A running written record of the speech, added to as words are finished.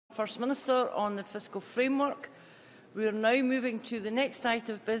First Minister on the fiscal framework. We are now moving to the next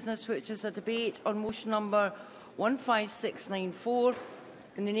item of business, which is a debate on motion number 15694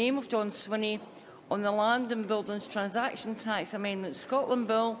 in the name of John Swinney on the Land and Buildings Transaction Tax Amendment Scotland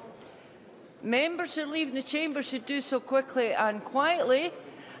Bill. Members who leave the chamber should do so quickly and quietly,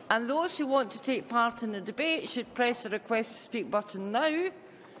 and those who want to take part in the debate should press the request to speak button now. And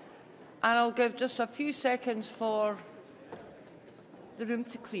I'll give just a few seconds for the room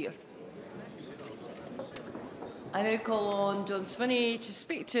to clear. I now call on John Swinney to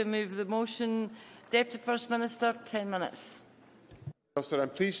speak to and move the motion. Deputy First Minister, 10 minutes. I'm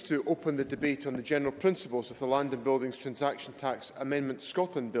pleased to open the debate on the general principles of the Land and Buildings Transaction Tax Amendment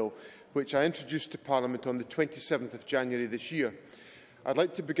Scotland Bill, which I introduced to Parliament on the 27th of January this year. I'd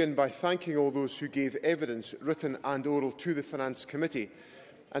like to begin by thanking all those who gave evidence, written and oral, to the Finance Committee,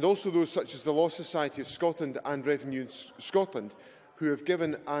 and also those such as the Law Society of Scotland and Revenue Scotland, who have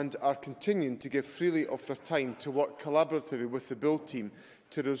given and are continuing to give freely of their time to work collaboratively with the Bill team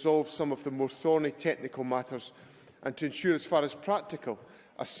to resolve some of the more thorny technical matters and to ensure, as far as practical,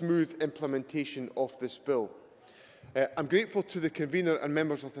 a smooth implementation of this bill. I am grateful to the convener and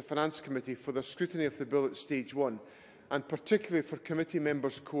members of the Finance Committee for their scrutiny of the bill at stage 1, and particularly for committee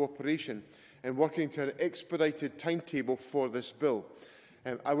members' cooperation in working to an expedited timetable for this bill.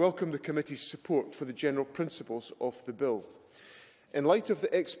 I welcome the committee's support for the general principles of the bill. In light of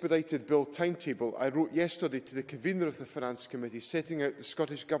the expedited bill timetable, I wrote yesterday to the convener of the Finance Committee setting out the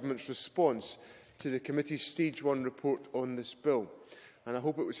Scottish Government's response to the committee's Stage 1 report on this bill, and I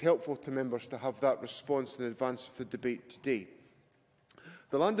hope it was helpful to members to have that response in advance of the debate today.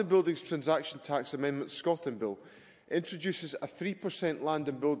 The Land and Buildings Transaction Tax Amendment Scotland Bill introduces a 3% land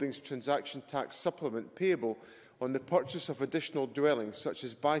and buildings transaction tax supplement payable on the purchase of additional dwellings, such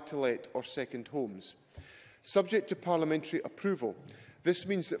as buy-to-let or second homes. Subject to parliamentary approval, this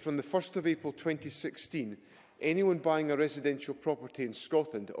means that from the 1st of April 2016, anyone buying a residential property in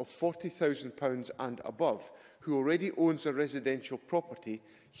Scotland of £40,000 and above, who already owns a residential property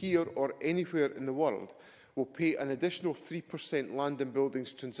here or anywhere in the world, will pay an additional 3% land and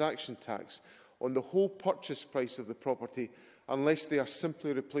buildings transaction tax on the whole purchase price of the property, unless they are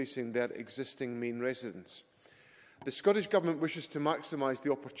simply replacing their existing main residence. The Scottish Government wishes to maximise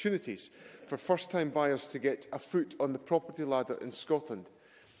the opportunities for first-time buyers to get a foot on the property ladder in Scotland.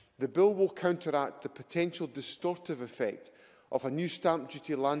 The bill will counteract the potential distortive effect of a new stamp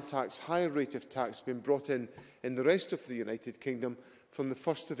duty land tax higher rate of tax being brought in the rest of the United Kingdom from the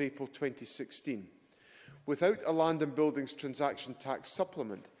 1st of April 2016. Without a land and buildings transaction tax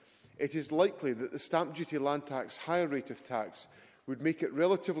supplement, it is likely that the stamp duty land tax higher rate of tax would make it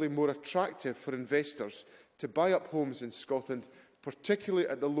relatively more attractive for investors to buy up homes in Scotland, particularly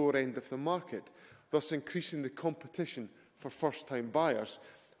at the lower end of the market, thus increasing the competition for first-time buyers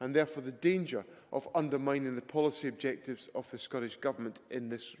and therefore the danger of undermining the policy objectives of the Scottish Government in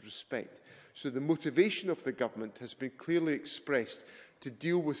this respect. So the motivation of the Government has been clearly expressed to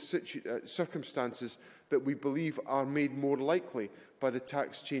deal with circumstances that we believe are made more likely by the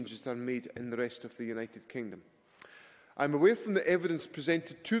tax changes that are made in the rest of the United Kingdom. I am aware from the evidence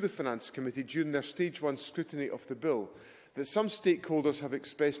presented to the Finance Committee during their Stage 1 scrutiny of the bill that some stakeholders have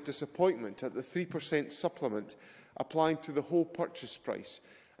expressed disappointment at the 3% supplement applying to the whole purchase price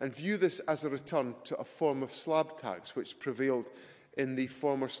and view this as a return to a form of slab tax which prevailed in the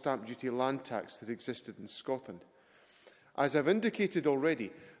former stamp duty land tax that existed in Scotland. As I have indicated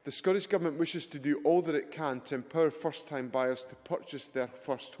already, the Scottish Government wishes to do all that it can to empower first-time buyers to purchase their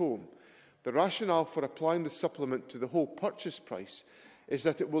first home. The rationale for applying the supplement to the whole purchase price is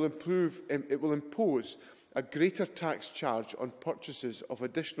that it will impose a greater tax charge on purchases of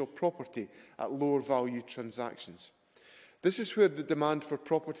additional property at lower value transactions. This is where the demand for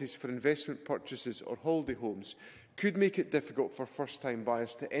properties for investment purchases or holiday homes could make it difficult for first-time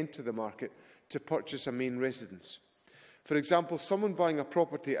buyers to enter the market to purchase a main residence. For example, someone buying a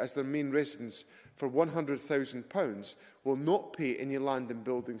property as their main residence for £100,000 will not pay any land and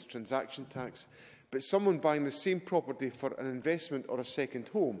buildings transaction tax, but someone buying the same property for an investment or a second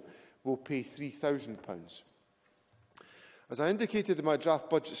home will pay £3,000. As I indicated in my draft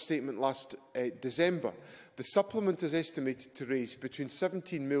budget statement last December, the supplement is estimated to raise between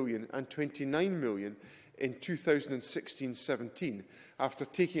 £17 million and £29 million in 2016-17, after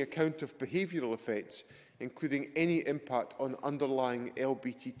taking account of behavioural effects, including any impact on underlying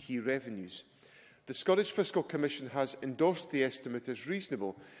LBTT revenues. The Scottish Fiscal Commission has endorsed the estimate as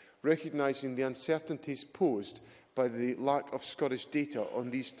reasonable, recognising the uncertainties posed by the lack of Scottish data on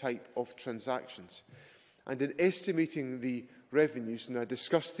these type of transactions. And in estimating the revenues, and I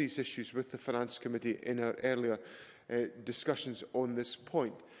discussed these issues with the Finance Committee in our earlier discussions on this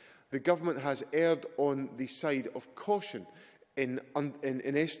point. The Government has erred on the side of caution in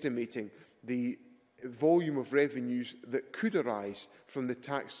estimating the volume of revenues that could arise from the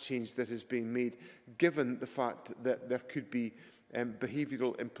tax change that is being made, given the fact that there could be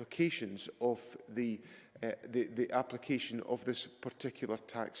behavioural implications of the application of this particular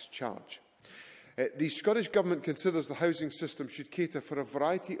tax charge. The Scottish Government considers the housing system should cater for a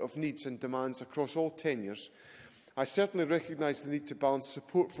variety of needs and demands across all tenures. I certainly recognise the need to balance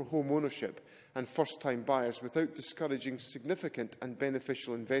support for home ownership and first-time buyers without discouraging significant and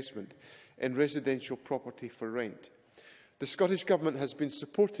beneficial investment in residential property for rent. The Scottish Government has been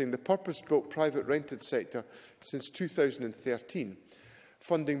supporting the purpose-built private rented sector since 2013,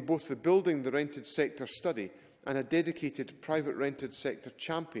 funding both the Building the Rented Sector study and a dedicated private rented sector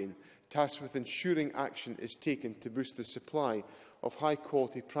champion tasked with ensuring action is taken to boost the supply of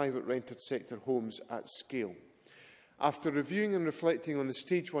high-quality private rented sector homes at scale. After reviewing and reflecting on the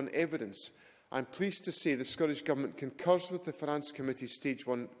Stage 1 evidence, I am pleased to say the Scottish Government concurs with the Finance Committee's Stage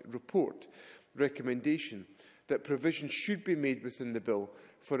 1 report recommendation that provision should be made within the bill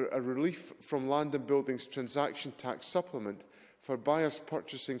for a relief from Land and Buildings Transaction Tax supplement for buyers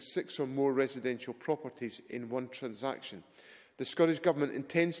purchasing 6 or more residential properties in one transaction. The Scottish Government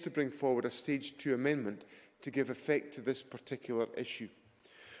intends to bring forward a Stage 2 amendment to give effect to this particular issue.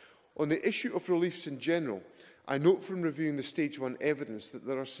 On the issue of reliefs in general, I note from reviewing the Stage 1 evidence that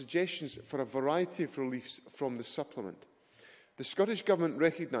there are suggestions for a variety of reliefs from the supplement. The Scottish Government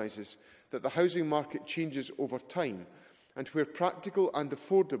recognises that the housing market changes over time and, where practical and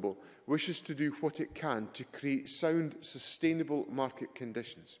affordable, wishes to do what it can to create sound, sustainable market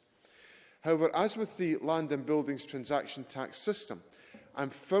conditions. However, as with the Land and Buildings Transaction Tax system, I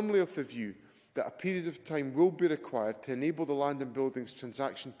am firmly of the view that a period of time will be required to enable the Land and Buildings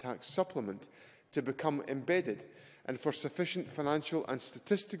Transaction Tax supplement to become embedded and for sufficient financial and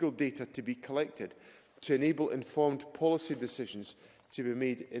statistical data to be collected to enable informed policy decisions to be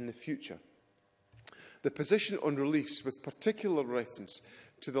made in the future. The position on reliefs, with particular reference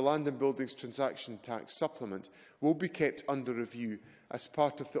to the Land and Buildings Transaction Tax supplement, will be kept under review as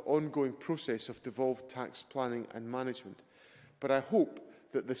part of the ongoing process of devolved tax planning and management. But I hope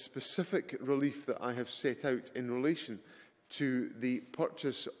that the specific relief that I have set out in relation to the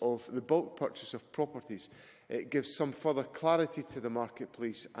bulk purchase of properties gives some further clarity to the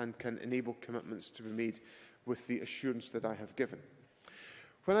marketplace and can enable commitments to be made with the assurance that I have given.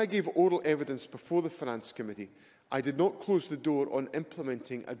 When I gave oral evidence before the Finance Committee, I did not close the door on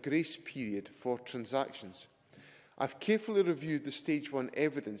implementing a grace period for transactions. I have carefully reviewed the Stage 1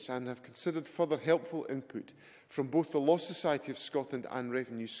 evidence and have considered further helpful input from both the Law Society of Scotland and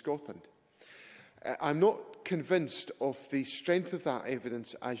Revenue Scotland. I am not convinced of the strength of that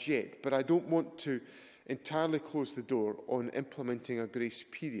evidence as yet, but I don't want to entirely close the door on implementing a grace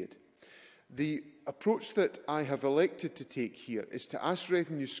period. The approach that I have elected to take here is to ask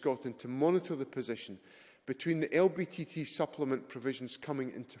Revenue Scotland to monitor the position between the LBTT supplement provisions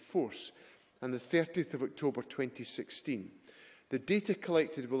coming into force and the 30th of October 2016. The data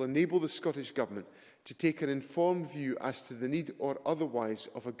collected will enable the Scottish Government to take an informed view as to the need or otherwise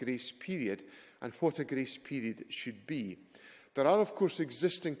of a grace period and what a grace period should be. There are, of course,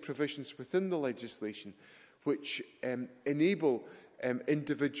 existing provisions within the legislation which enable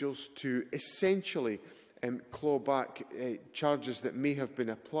individuals to essentially claw back charges that may have been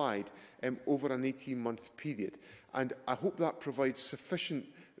applied over an 18-month period. And I hope that provides sufficient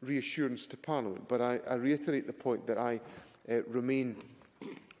reassurance to Parliament. But I reiterate the point that I remain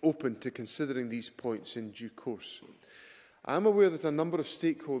open to considering these points in due course. I am aware that a number of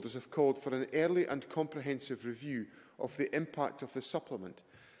stakeholders have called for an early and comprehensive review of the impact of the supplement.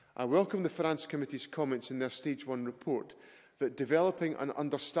 I welcome the Finance Committee's comments in their Stage 1 report that developing an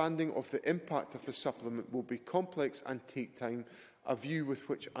understanding of the impact of the supplement will be complex and take time, a view with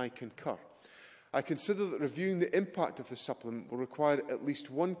which I concur. I consider that reviewing the impact of the supplement will require at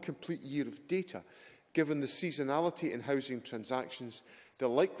least one complete year of data, given the seasonality in housing transactions, the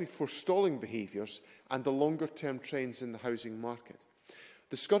likely forestalling behaviours and the longer-term trends in the housing market.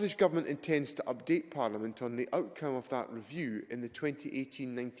 The Scottish Government intends to update Parliament on the outcome of that review in the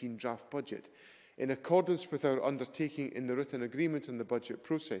 2018-19 draft budget, in accordance with our undertaking in the written agreement on the budget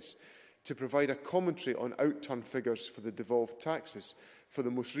process to provide a commentary on outturn figures for the devolved taxes for the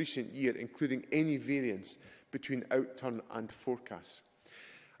most recent year, including any variance between outturn and forecasts.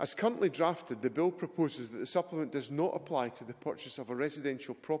 As currently drafted, the bill proposes that the supplement does not apply to the purchase of a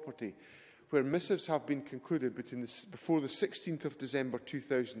residential property where missives have been concluded before the 16th of December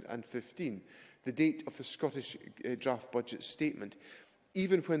 2015, the date of the Scottish draft budget statement,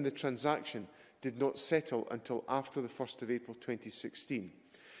 even when the transaction did not settle until after the 1st of April 2016.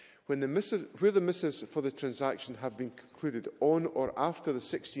 Where the missives for the transaction have been concluded on or after the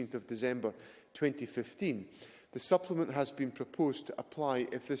 16th of December 2015, the supplement has been proposed to apply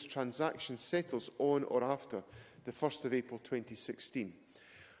if this transaction settles on or after the 1st of April 2016.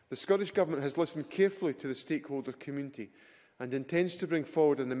 The Scottish Government has listened carefully to the stakeholder community and intends to bring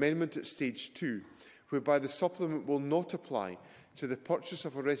forward an amendment at stage 2, whereby the supplement will not apply to the purchase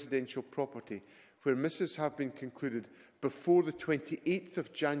of a residential property where missives have been concluded before the 28th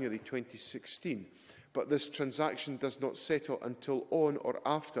of January 2016, but this transaction does not settle until on or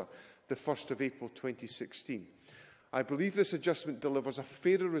after the 1st of April 2016. I believe this adjustment delivers a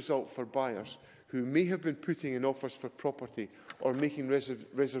fairer result for buyers who may have been putting in offers for property or making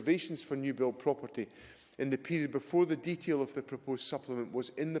reservations for new build property in the period before the detail of the proposed supplement was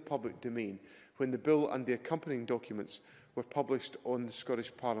in the public domain, when the bill and the accompanying documents were published on the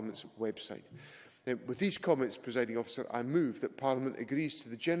Scottish Parliament's website. With these comments, Presiding Officer, I move that Parliament agrees to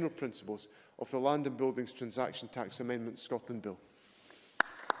the general principles of the Land and Buildings Transaction Tax Amendment Scotland Bill.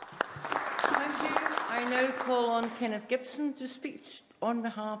 Thank you. I now call on Kenneth Gibson to speak on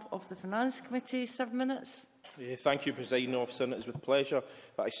behalf of the Finance Committee. 7 minutes. Thank you, Presiding Officer. And it is with pleasure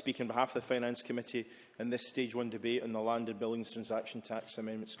that I speak on behalf of the Finance Committee in this Stage 1 debate on the Land and Buildings Transaction Tax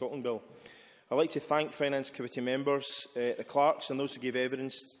Amendment Scotland Bill. I would like to thank Finance Committee members, the clerks and those who gave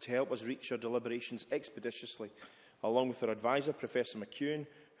evidence to help us reach our deliberations expeditiously, along with our adviser, Professor McEwen,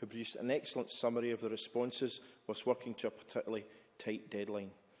 who produced an excellent summary of the responses whilst working to a particularly tight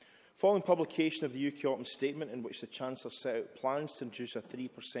deadline. Following publication of the UK Autumn Statement, in which the Chancellor set out plans to introduce a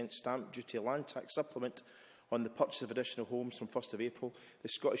 3% stamp duty land tax supplement on the purchase of additional homes from 1st of April, the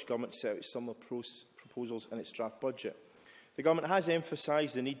Scottish Government set out similar proposals in its draft budget. The Government has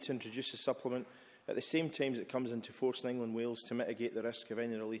emphasised the need to introduce a supplement at the same time as it comes into force in England and Wales to mitigate the risk of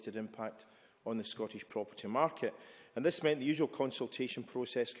any related impact on the Scottish property market. And this meant the usual consultation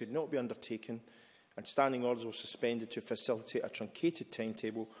process could not be undertaken, and standing orders were suspended to facilitate a truncated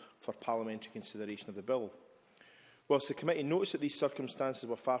timetable for parliamentary consideration of the bill. Whilst the committee notes that these circumstances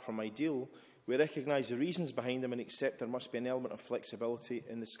were far from ideal, we recognise the reasons behind them and accept there must be an element of flexibility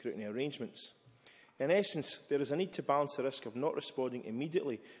in the scrutiny arrangements. In essence, there is a need to balance the risk of not responding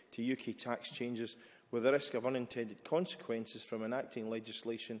immediately to UK tax changes with the risk of unintended consequences from enacting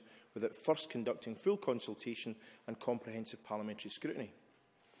legislation without first conducting full consultation and comprehensive parliamentary scrutiny.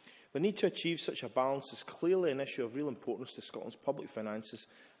 The need to achieve such a balance is clearly an issue of real importance to Scotland's public finances,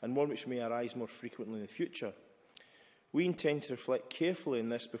 and one which may arise more frequently in the future. We intend to reflect carefully on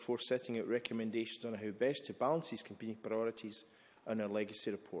this before setting out recommendations on how best to balance these competing priorities in our legacy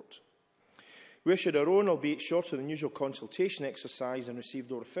report. We issued our own, albeit shorter than usual, consultation exercise and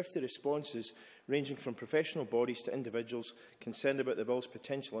received over 50 responses, ranging from professional bodies to individuals concerned about the bill's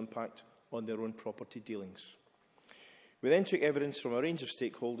potential impact on their own property dealings. We then took evidence from a range of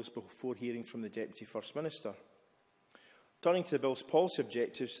stakeholders before hearing from the Deputy First Minister. Turning to the bill's policy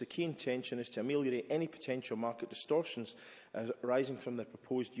objectives, the key intention is to ameliorate any potential market distortions arising from the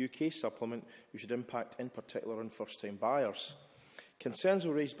proposed UK supplement, which would impact in particular on first-time buyers. Concerns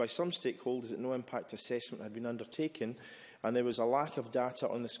were raised by some stakeholders that no impact assessment had been undertaken, and there was a lack of data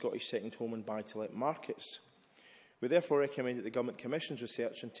on the Scottish second home and buy-to-let markets. We therefore recommend that the Government commissions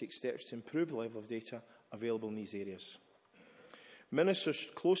research and take steps to improve the level of data available in these areas. Ministers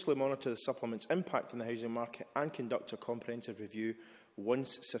should closely monitor the supplement's impact on the housing market and conduct a comprehensive review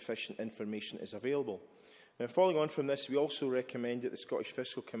once sufficient information is available. Now, following on from this, we also recommend that the Scottish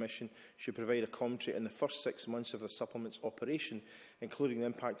Fiscal Commission should provide a commentary in the first 6 months of the supplement's operation, including the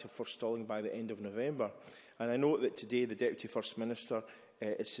impact of forestalling by the end of November. And I note that today the Deputy First Minister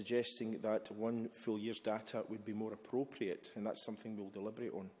is suggesting that 1 full year's data would be more appropriate, and that's something we'll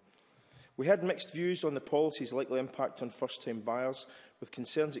deliberate on. We had mixed views on the policy's likely impact on first-time buyers, with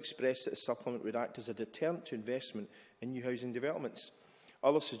concerns expressed that the supplement would act as a deterrent to investment in new housing developments.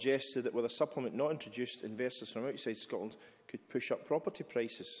 Others suggested that with a supplement not introduced, investors from outside Scotland could push up property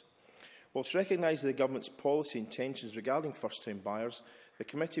prices. Whilst recognising the Government's policy intentions regarding first-time buyers, the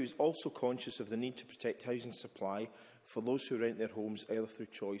committee was also conscious of the need to protect housing supply for those who rent their homes either through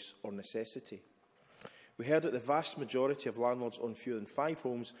choice or necessity. We heard that the vast majority of landlords own fewer than 5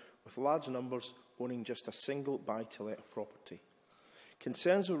 homes, with large numbers owning just a single buy-to-let property.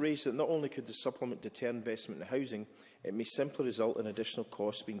 Concerns were raised that not only could the supplement deter investment in housing, it may simply result in additional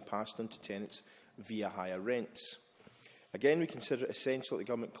costs being passed on to tenants via higher rents. Again, we consider it essential that the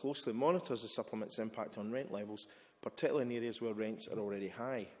Government closely monitors the supplement's impact on rent levels, particularly in areas where rents are already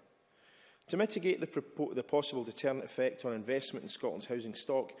high. To mitigate the possible deterrent effect on investment in Scotland's housing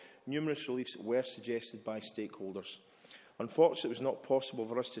stock, numerous reliefs were suggested by stakeholders. Unfortunately, it was not possible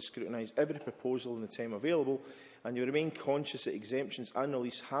for us to scrutinise every proposal in the time available, and you remain conscious that exemptions and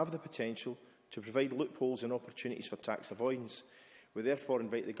reliefs have the potential to provide loopholes and opportunities for tax avoidance. We therefore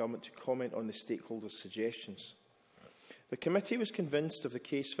invite the Government to comment on the stakeholders' suggestions. The committee was convinced of the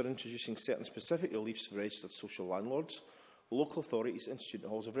case for introducing certain specific reliefs for registered social landlords, local authorities and student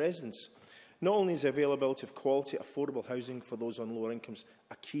halls of residence. Not only is the availability of quality, affordable housing for those on lower incomes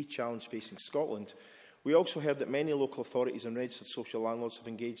a key challenge facing Scotland, we also heard that many local authorities and registered social landlords have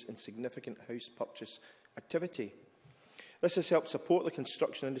engaged in significant house purchase activity. This has helped support the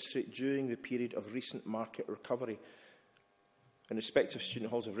construction industry during the period of recent market recovery. In respect of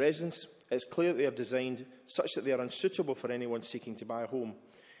student halls of residence, it is clear that they are designed such that they are unsuitable for anyone seeking to buy a home.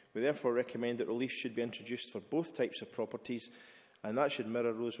 We therefore recommend that relief should be introduced for both types of properties, and that should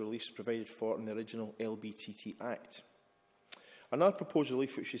mirror those reliefs provided for in the original LBTT Act. Another proposed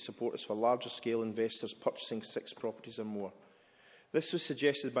relief which we support is for larger scale investors purchasing 6 properties or more. This was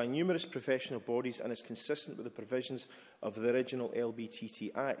suggested by numerous professional bodies and is consistent with the provisions of the original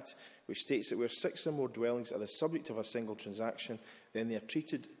LBTT Act, which states that where 6 or more dwellings are the subject of a single transaction, then they are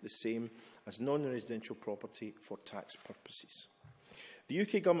treated the same as non-residential property for tax purposes. The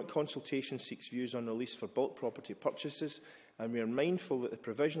UK Government consultation seeks views on release for bulk property purchases, and we are mindful that the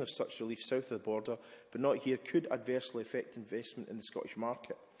provision of such relief south of the border, but not here, could adversely affect investment in the Scottish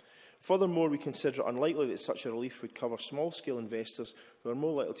market. Furthermore, we consider it unlikely that such a relief would cover small-scale investors who are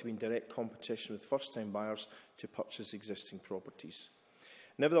more likely to be in direct competition with first-time buyers to purchase existing properties.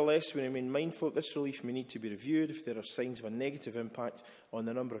 Nevertheless, we remain mindful that this relief may need to be reviewed if there are signs of a negative impact on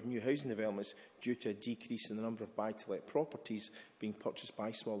the number of new housing developments due to a decrease in the number of buy-to-let properties being purchased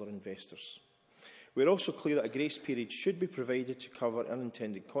by smaller investors. We are also clear that a grace period should be provided to cover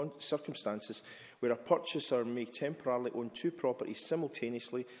unintended circumstances where a purchaser may temporarily own 2 properties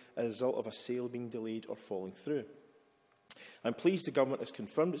simultaneously as a result of a sale being delayed or falling through. I am pleased the Government has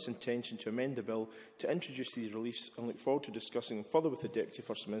confirmed its intention to amend the bill to introduce these reliefs and look forward to discussing them further with the Deputy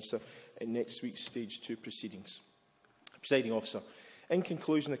First Minister in next week's Stage 2 proceedings. Presiding Officer, in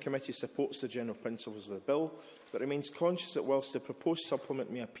conclusion, the committee supports the general principles of the bill, but remains conscious that whilst the proposed supplement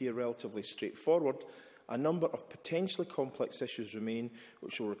may appear relatively straightforward, a number of potentially complex issues remain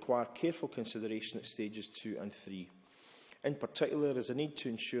which will require careful consideration at stages 2 and 3. In particular, there is a need to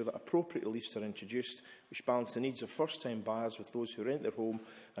ensure that appropriate reliefs are introduced which balance the needs of first-time buyers with those who rent their home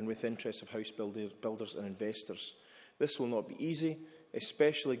and with interests of house builders and investors. This will not be easy,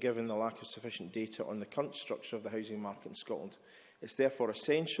 especially given the lack of sufficient data on the current structure of the housing market in Scotland. It is therefore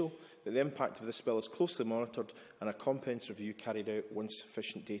essential that the impact of this bill is closely monitored and a comprehensive review carried out once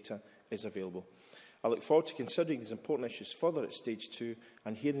sufficient data is available. I look forward to considering these important issues further at Stage 2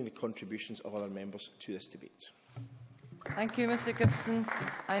 and hearing the contributions of other members to this debate. Thank you, Mr Gibson.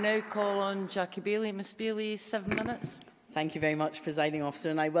 I now call on Jackie Bailey. Ms Bailey, 7 minutes. Thank you very much, Presiding Officer,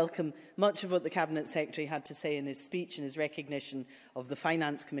 and I welcome much of what the Cabinet Secretary had to say in his speech and his recognition of the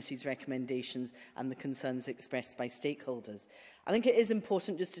Finance Committee's recommendations and the concerns expressed by stakeholders. I think it is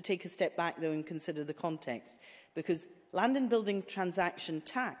important just to take a step back, though, and consider the context, because land and building transaction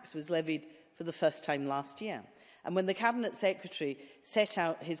tax was levied for the first time last year. And when the Cabinet Secretary set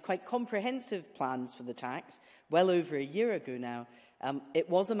out his quite comprehensive plans for the tax, well over a year ago now, it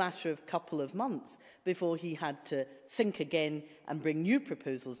was a matter of a couple of months before he had to think again and bring new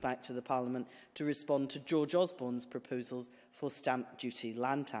proposals back to the Parliament to respond to George Osborne's proposals for stamp duty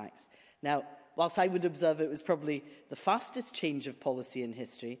land tax. Now, whilst I would observe it was probably the fastest change of policy in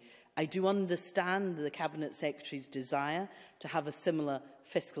history, I do understand the Cabinet Secretary's desire to have a similar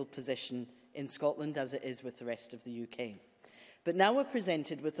fiscal position in Scotland as it is with the rest of the UK. But now we're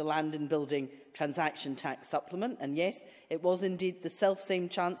presented with the Land and Building Transaction Tax Supplement, and yes, it was indeed the self-same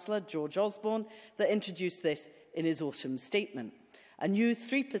Chancellor, George Osborne, that introduced this in his autumn statement. A new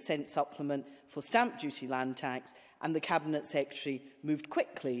 3% supplement for stamp duty land tax, and the Cabinet Secretary moved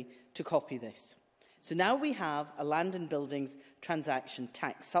quickly to copy this. So now we have a Land and Buildings Transaction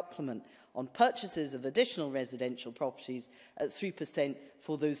Tax Supplement on purchases of additional residential properties at 3%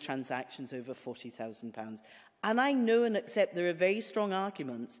 for those transactions over £40,000. And I know and accept there are very strong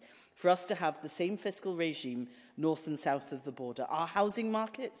arguments for us to have the same fiscal regime north and south of the border. Our housing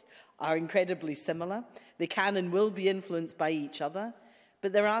markets are incredibly similar. They can and will be influenced by each other,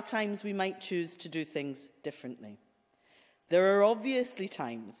 but there are times we might choose to do things differently. There are obviously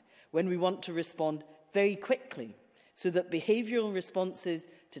times when we want to respond very quickly so that behavioural responses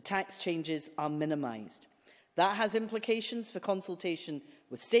to tax changes are minimised. That has implications for consultation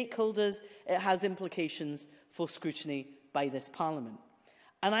with stakeholders. It has implications for scrutiny by this Parliament.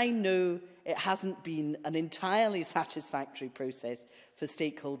 And I know it hasn't been an entirely satisfactory process for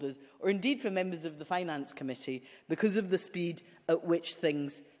stakeholders, or indeed for members of the Finance Committee, because of the speed at which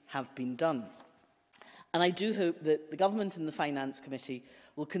things have been done. And I do hope that the Government and the Finance Committee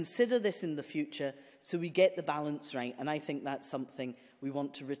will consider this in the future so we get the balance right. And I think that's something we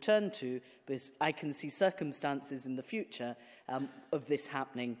want to return to, because I can see circumstances in the future of this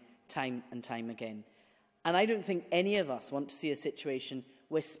happening time and time again. And I don't think any of us want to see a situation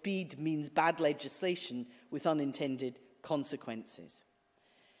where speed means bad legislation with unintended consequences.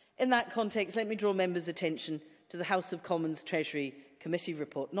 In that context, let me draw members' attention to the House of Commons Treasury Committee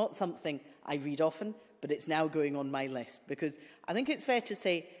report. Not something I read often, but it's now going on my list, because I think it's fair to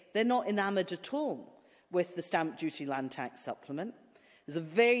say they're not enamoured at all with the stamp duty land tax supplement. There's a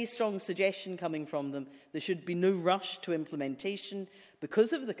very strong suggestion coming from them. There should be no rush to implementation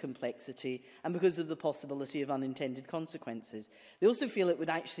because of the complexity and because of the possibility of unintended consequences. They also feel it would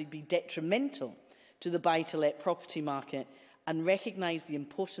actually be detrimental to the buy-to-let property market and recognise the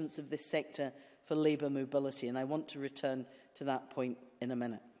importance of this sector for labour mobility. And I want to return to that point in a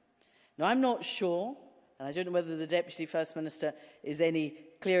minute. Now, I'm not sure, and I don't know whether the Deputy First Minister is any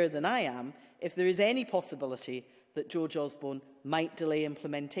clearer than I am, if there is any possibility that George Osborne might delay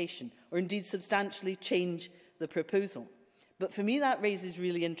implementation or indeed substantially change the proposal. But for me, that raises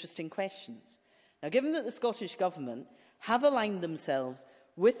really interesting questions. Now, given that the Scottish Government have aligned themselves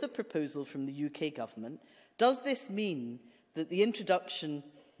with the proposal from the UK Government, does this mean that the introduction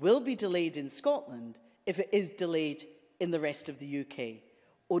will be delayed in Scotland if it is delayed in the rest of the UK?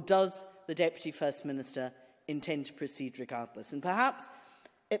 Or does the Deputy First Minister intend to proceed regardless? And perhaps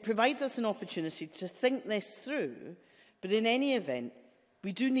it provides us an opportunity to think this through, but in any event,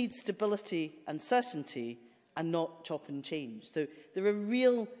 we do need stability and certainty and not chop and change. So there are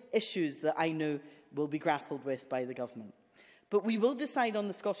real issues that I know will be grappled with by the Government. But we will decide on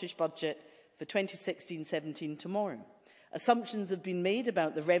the Scottish budget for 2016-17 tomorrow. Assumptions have been made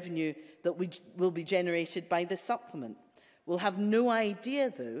about the revenue that will be generated by this supplement. We'll have no idea,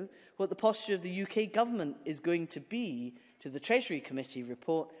 though, what the posture of the UK Government is going to be to the Treasury Committee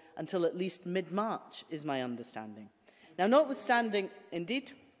report until at least mid-March, is my understanding. Now, notwithstanding,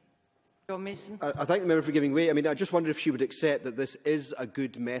 indeed... I thank the member for giving way. I mean, I just wonder if she would accept that this is a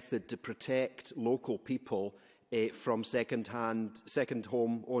good method to protect local people from second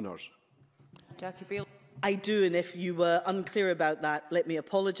home owners. Jackie Beale. I do, and if you were unclear about that, let me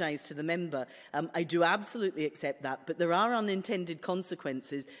apologise to the member. I do absolutely accept that, but there are unintended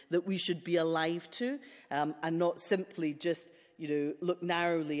consequences that we should be alive to and not simply just look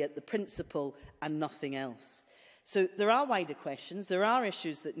narrowly at the principle and nothing else. So there are wider questions. There are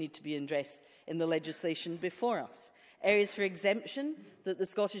issues that need to be addressed in the legislation before us. Areas for exemption that the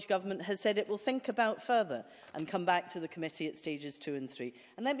Scottish Government has said it will think about further and come back to the committee at stages 2 and 3.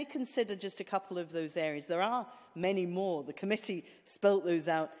 And let me consider just a couple of those areas. There are many more. The committee spelt those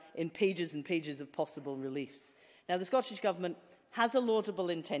out in pages and pages of possible reliefs. Now, the Scottish Government has a laudable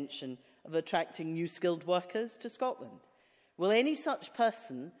intention of attracting new skilled workers to Scotland. Will any such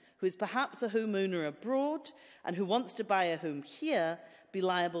person who is perhaps a homeowner abroad and who wants to buy a home here be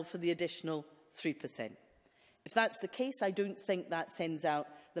liable for the additional 3%? If that's the case, I don't think that sends out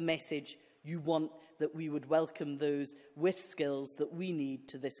the message you want, that we would welcome those with skills that we need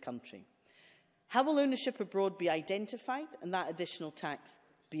to this country. How will ownership abroad be identified and that additional tax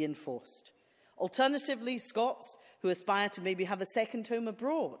be enforced? Alternatively, Scots who aspire to maybe have a second home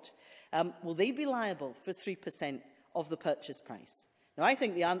abroad, will they be liable for 3% of the purchase price? Now, I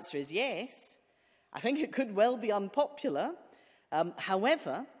think the answer is yes. I think it could well be unpopular.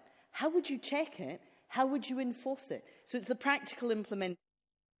 However, how would you check it? How would you enforce it? So it's the practical implementation.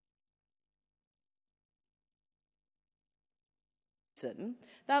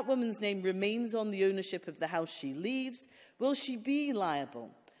 That woman's name remains on the ownership of the house she leaves. Will she be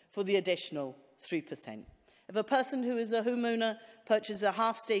liable for the additional 3%? If a person who is a homeowner purchases a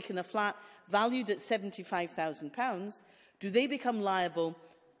half stake in a flat valued at £75,000, do they become liable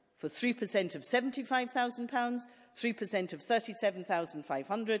for 3% of £75,000, 3% of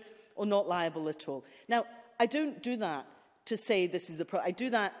 £37,500, or not liable at all? Now, I don't do that to say this is a I do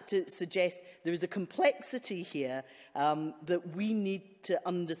that to suggest there is a complexity here that we need to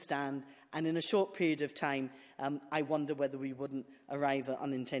understand, and in a short period of time, I wonder whether we wouldn't arrive at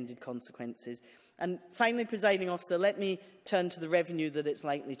unintended consequences. And finally, Presiding Officer, let me turn to the revenue that it's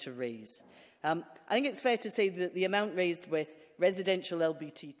likely to raise. I think it's fair to say that the amount raised with residential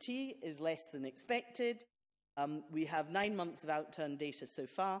LBTT is less than expected. We have 9 months of outturn data so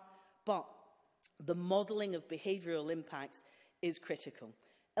far, but the modelling of behavioural impacts is critical.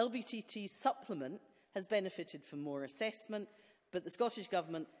 LBTT supplement has benefited from more assessment, But the Scottish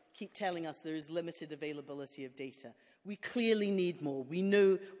Government keep telling us there is limited availability of data. We clearly need more.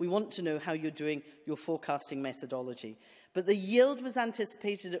 We want to know how you're doing your forecasting methodology. But the yield was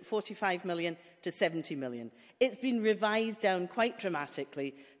anticipated at 45 million to 70 million. It's been revised down quite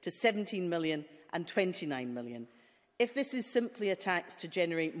dramatically to 17 million and 29 million. If this is simply a tax to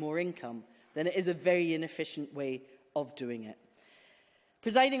generate more income, then it is a very inefficient way of doing it.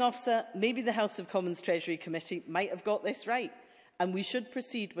 Presiding Officer, maybe the House of Commons Treasury Committee might have got this right, and we should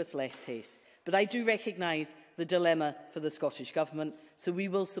proceed with less haste. But I do recognise the dilemma for the Scottish Government, so we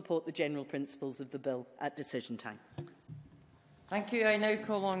will support the general principles of the bill at decision time. Thank you. I now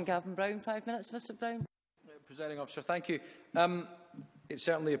call on Gavin Brown. 5 minutes, Mr Brown. Presiding Officer, thank you. It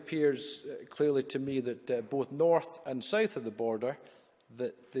certainly appears clearly to me that both north and south of the border,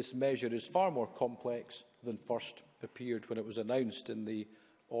 that this measure is far more complex than first appeared when it was announced in the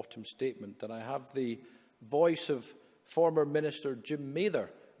autumn statement. And I have the voice of former Minister Jim Mather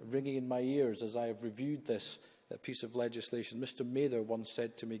ringing in my ears as I have reviewed this piece of legislation. Mr Mather once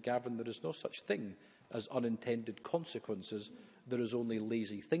said to me, "Gavin, there is no such thing as unintended consequences, there is only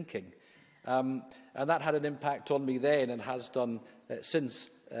lazy thinking." And that had an impact on me then and has done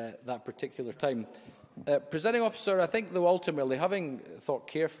since that particular time. Presiding Officer, I think, though, ultimately, having thought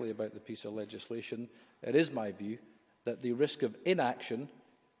carefully about the piece of legislation, it is my view that the risk of inaction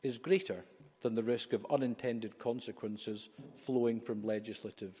is greater than the risk of unintended consequences flowing from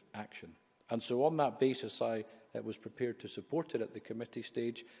legislative action. And so on that basis, I was prepared to support it at the committee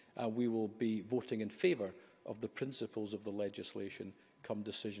stage, and we will be voting in favour of the principles of the legislation come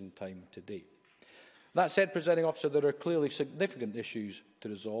decision time today. That said, Presiding Officer, there are clearly significant issues to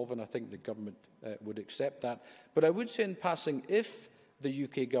resolve, and I think the Government would accept that. But I would say in passing, if the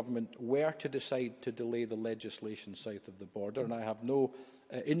UK Government were to decide to delay the legislation south of the border, and I have no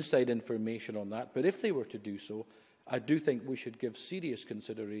inside information on that, but if they were to do so, I do think we should give serious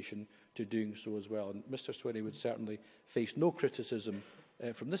consideration to doing so as well. And Mr Swinney would certainly face no criticism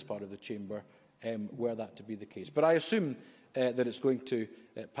from this part of the chamber were that to be the case. But I assume that it's going to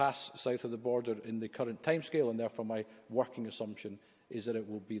pass south of the border in the current timescale, and therefore my working assumption is that it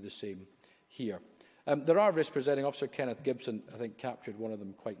will be the same here. There are risks. Presiding Officer Kenneth Gibson, I think, captured one of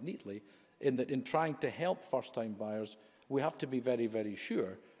them quite neatly, in that in trying to help first-time buyers, we have to be very, very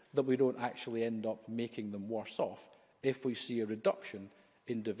sure that we don't actually end up making them worse off if we see a reduction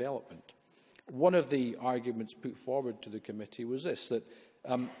in development. One of the arguments put forward to the committee was this, that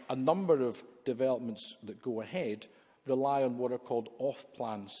a number of developments that go ahead rely on what are called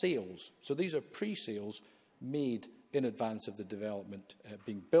off-plan sales. So these are pre-sales made in advance of the development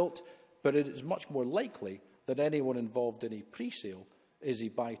being built, but it is much more likely that anyone involved in a pre-sale is a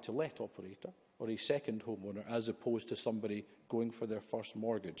buy-to-let operator or a second homeowner, as opposed to somebody going for their first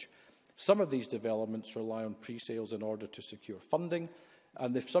mortgage. Some of these developments rely on pre-sales in order to secure funding,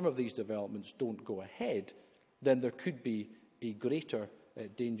 and if some of these developments don't go ahead, then there could be a greater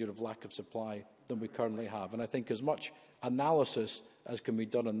danger of lack of supply than we currently have. And I think as much analysis as can be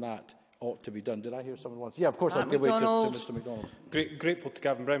done on that ought to be done. Did I hear someone once? Yeah, of course, I'll give way to Mr MacDonald. Grateful to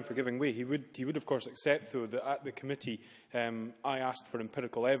Gavin Brown for giving way. He would of course accept, though, that at the committee I asked for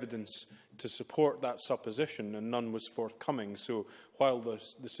empirical evidence to support that supposition, and none was forthcoming. So while the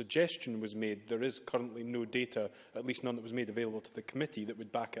suggestion was made, there is currently no data, at least none that was made available to the committee, that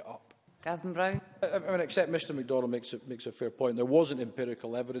would back it up. Gavin Brown. I mean, except Mr MacDonald makes a fair point. There wasn't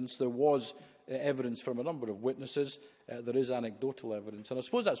empirical evidence. There was evidence from a number of witnesses. There is anecdotal evidence. And I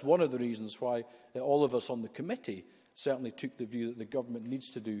suppose that's one of the reasons why all of us on the committee certainly took the view that the government needs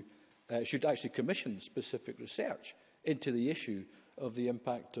to do, should actually commission specific research into the issue of the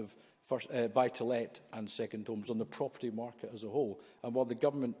impact of buy-to-let and second homes on the property market as a whole. And while the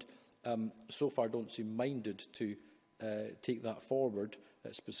government so far don't seem minded to take that forward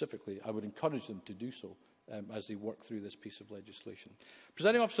specifically, I would encourage them to do so as they work through this piece of legislation.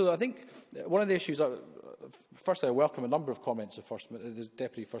 Presiding Officer, I think one of the issues, firstly, I welcome a number of comments the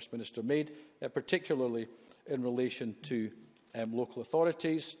Deputy First Minister made, particularly in relation to local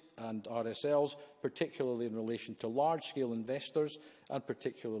authorities and RSLs, particularly in relation to large-scale investors, and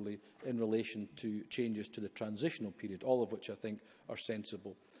particularly in relation to changes to the transitional period, all of which I think are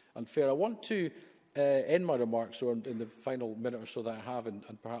sensible and fair. I want to end my remarks, or in the final minute or so that I have, and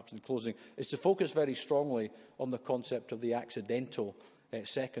perhaps in closing, is to focus very strongly on the concept of the accidental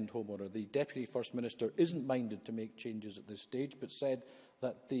second homeowner. The Deputy First Minister isn't minded to make changes at this stage, but said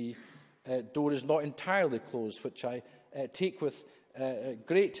that the door is not entirely closed, which I take with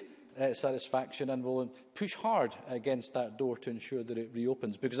great satisfaction, and will push hard against that door to ensure that it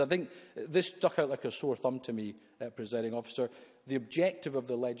reopens. Because I think this stuck out like a sore thumb to me, Presiding Officer. The objective of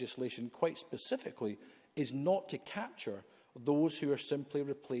the legislation, quite specifically, is not to capture those who are simply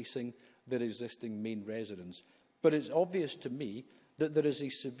replacing their existing main residence. But it's obvious to me that there is a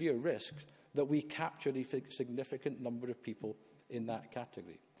severe risk that we capture a significant number of people in that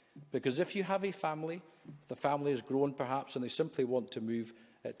category. Because if you have a family, the family has grown perhaps and they simply want to move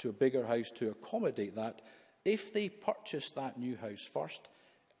to a bigger house to accommodate that, if they purchase that new house first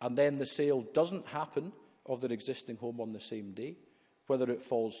and then the sale doesn't happen of their existing home on the same day, whether it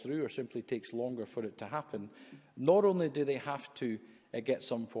falls through or simply takes longer for it to happen, not only do they have to get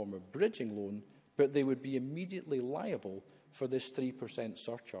some form of bridging loan, but they would be immediately liable for this 3%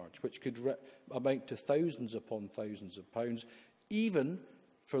 surcharge, which could amount to thousands upon thousands of pounds, even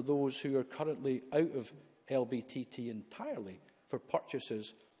for those who are currently out of LBTT entirely for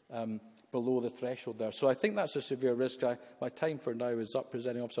purchases below the threshold there. So I think that's a severe risk. My time for now is up,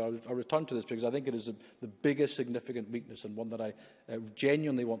 Presiding Officer. I'll return to this because I think it is the biggest significant weakness and one that I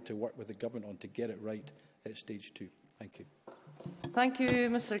genuinely want to work with the Government on to get it right at stage 2. Thank you. Thank you,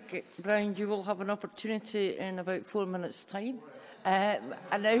 Mr Brown. You will have an opportunity in about 4 minutes' time. I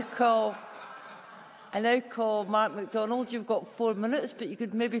now call Mark MacDonald. You've got 4 minutes, but you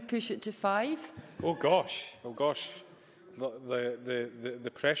could maybe push it to 5. Oh gosh.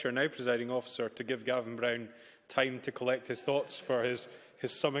 The pressure now, Presiding Officer, to give Gavin Brown time to collect his thoughts for his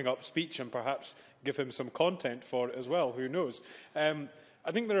summing up speech and perhaps give him some content for it as well. Who knows?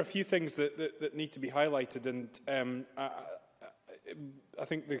 I think there are a few things that need to be highlighted, and I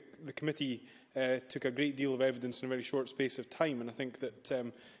think the committee took a great deal of evidence in a very short space of time, and I think that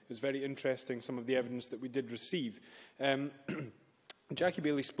it was very interesting, some of the evidence that we did receive. Jackie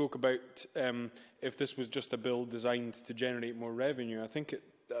Bailey spoke about if this was just a bill designed to generate more revenue. I think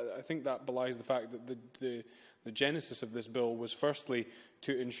that belies the fact that the genesis of this bill was firstly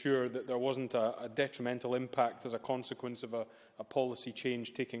to ensure that there wasn't a detrimental impact as a consequence of a policy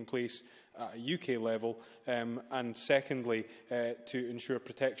change taking place at a UK level, and secondly to ensure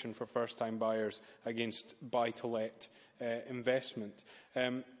protection for first-time buyers against buy-to-let investment.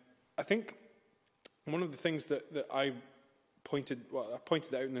 I think one of the things that I pointed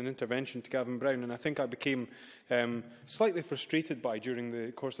out in an intervention to Gavin Brown, and I think I became slightly frustrated by during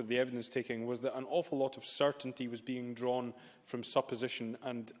the course of the evidence taking, was that an awful lot of certainty was being drawn from supposition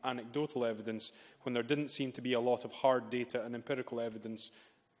and anecdotal evidence when there didn't seem to be a lot of hard data and empirical evidence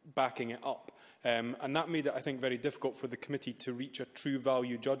backing it up. And that made it, I think, very difficult for the committee to reach a true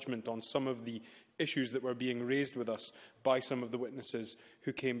value judgment on some of the issues that were being raised with us by some of the witnesses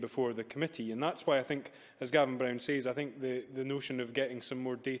who came before the committee. And that's why I think, as Gavin Brown says, I think the notion of getting some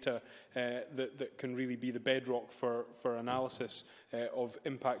more data that can really be the bedrock for analysis of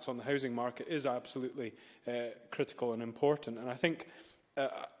impacts on the housing market is absolutely critical and important. And I think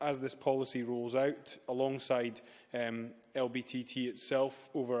as this policy rolls out alongside LBTT itself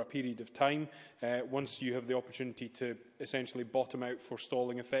over a period of time, once you have the opportunity to essentially bottom out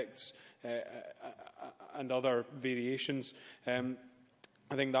forestalling effects and other variations,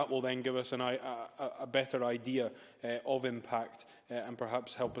 I think that will then give us a better idea of impact and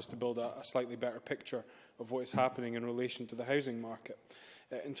perhaps help us to build a slightly better picture of what is happening in relation to the housing market.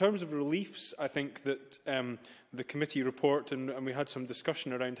 In terms of reliefs, I think that the committee report, and we had some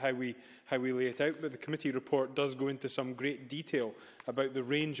discussion around how we lay it out, but the committee report does go into some great detail about the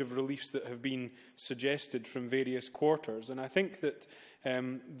range of reliefs that have been suggested from various quarters. And I think that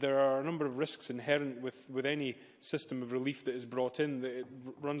there are a number of risks inherent with any system of relief that is brought in, that it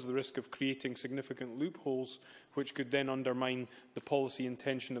runs the risk of creating significant loopholes which could then undermine the policy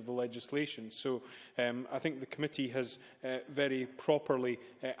intention of the legislation. So I think the committee has very properly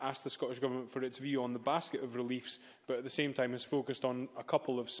asked the Scottish Government for its view on the basket of reliefs, but at the same time has focused on a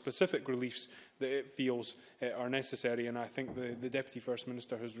couple of specific reliefs that it feels are necessary, and I think the Deputy First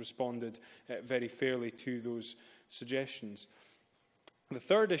Minister has responded very fairly to those suggestions. The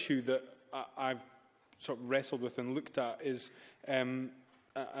third issue that I've sort of wrestled with and looked at is, and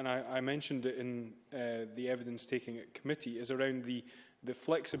I mentioned it in the evidence taking at committee, is around the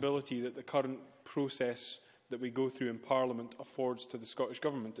flexibility that the current process that we go through in Parliament affords to the Scottish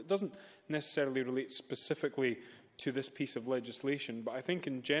Government. It doesn't necessarily relate specifically to this piece of legislation, but I think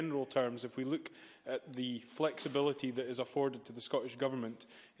in general terms, if we look at the flexibility that is afforded to the Scottish Government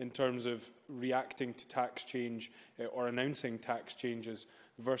in terms of reacting to tax change or announcing tax changes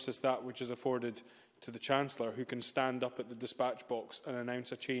versus that which is afforded to the Chancellor, who can stand up at the dispatch box and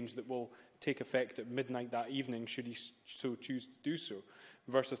announce a change that will take effect at midnight that evening, should he so choose to do so,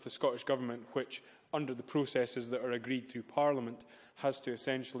 versus the Scottish Government, which, under the processes that are agreed through Parliament, has to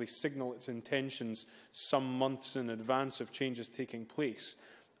essentially signal its intentions some months in advance of changes taking place,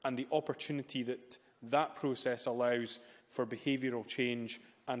 and the opportunity that that process allows for behavioural change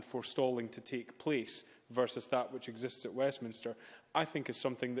and forestalling to take place, versus that which exists at Westminster, I think is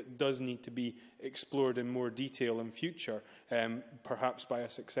something that does need to be explored in more detail in future, perhaps by a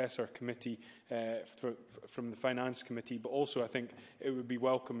successor committee from the Finance Committee, but also I think it would be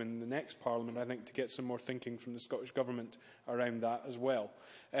welcome in the next Parliament, I think, to get some more thinking from the Scottish Government around that as well.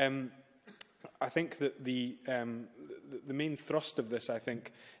 I think that the main thrust of this, I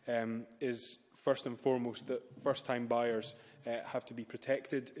think, is first and foremost that first-time buyers have to be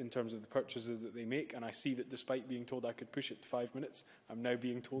protected in terms of the purchases that they make, and I see that despite being told I could push it to 5 minutes, I'm now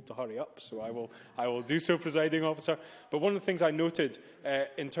being told to hurry up, so I will do so, Presiding Officer. But one of the things I noted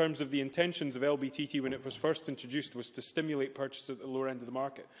in terms of the intentions of LBTT when it was first introduced was to stimulate purchases at the lower end of the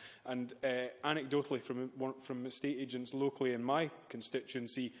market, and anecdotally from estate agents locally in my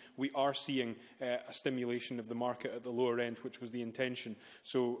constituency, we are seeing a stimulation of the market at the lower end, which was the intention.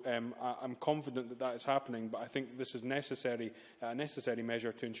 So I'm confident that that is happening, but I think this is a necessary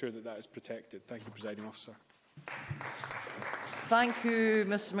measure to ensure that that is protected. Thank you, Presiding Officer. Thank you,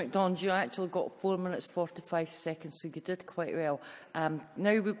 Mr MacDonald. You actually got 4 minutes 45 seconds, so you did quite well.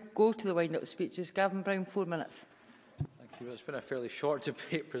 Now we go to the wind-up speeches. Gavin Brown, 4 minutes. Thank you. It's been a fairly short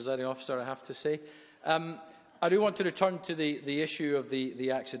debate, Presiding Officer, I have to say. I do want to return to the issue of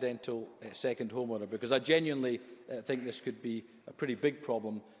the accidental second homeowner, because I genuinely think this could be a pretty big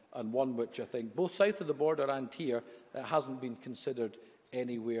problem, and one which I think both south of the border and here hasn't been considered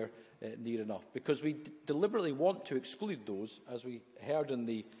anywhere near enough, because we deliberately want to exclude those, as we heard in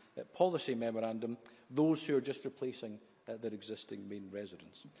the policy memorandum, those who are just replacing their existing main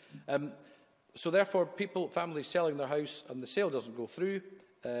residence. So therefore, families selling their house and the sale doesn't go through,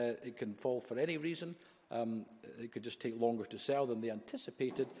 it can fall for any reason, it could just take longer to sell than they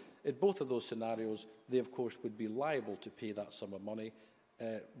anticipated. In both of those scenarios, they of course would be liable to pay that sum of money,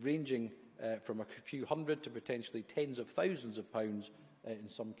 ranging from a few hundred to potentially tens of thousands of pounds in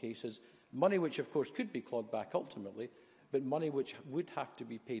some cases. Money which, of course, could be clawed back ultimately, but money which would have to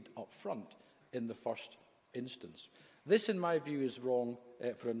be paid up front in the first instance. This, in my view, is wrong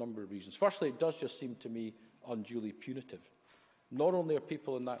for a number of reasons. Firstly, it does just seem to me unduly punitive. Not only are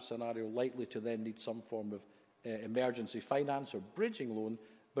people in that scenario likely to then need some form of emergency finance or bridging loan,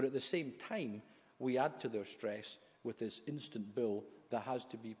 but at the same time, we add to their stress with this instant bill that has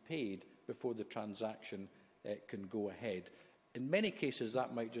to be paid before the transaction can go ahead. In many cases,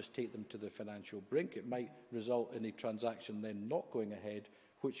 that might just take them to the financial brink. It might result in a transaction then not going ahead,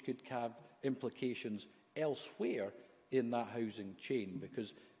 which could have implications elsewhere in that housing chain,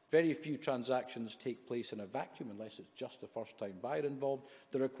 because very few transactions take place in a vacuum unless it's just a first-time buyer involved.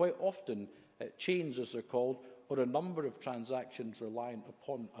 There are quite often chains, as they're called, or a number of transactions reliant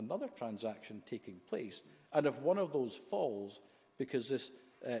upon another transaction taking place. And if one of those falls, because this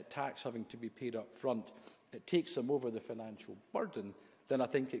tax having to be paid up front, it takes them over the financial burden, then I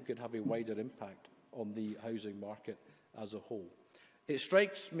think it could have a wider impact on the housing market as a whole. It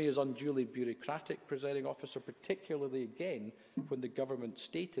strikes me as unduly bureaucratic, Presiding Officer, particularly again when the government's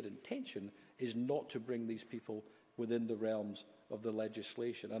stated intention is not to bring these people within the realms of the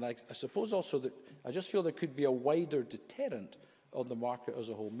legislation. And I suppose also that I just feel there could be a wider deterrent on the market as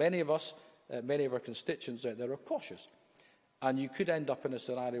a whole. Many of us, many of our constituents out there are cautious. And you could end up in a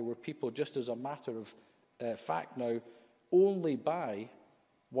scenario where people, just as a matter of fact now, only buy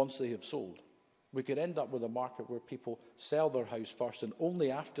once they have sold. We could end up with a market where people sell their house first, and only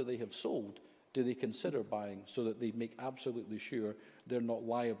after they have sold do they consider buying, so that they make absolutely sure they're not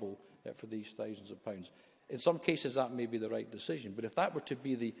liable for these thousands of pounds. In some cases, that may be the right decision, but if that were to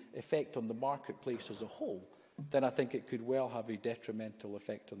be the effect on the marketplace as a whole, then I think it could well have a detrimental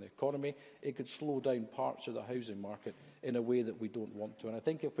effect on the economy. It could slow down parts of the housing market in a way that we don't want to. And I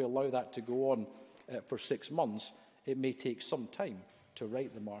think if we allow that to go on for 6 months, it may take some time to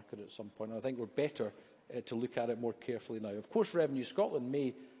right the market at some point. And I think we're better to look at it more carefully now. Of course, Revenue Scotland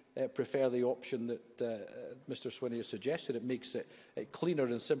may prefer the option that Mr Swinney has suggested. It makes it cleaner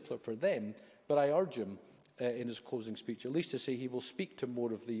and simpler for them. But I urge him in his closing speech at least to say he will speak to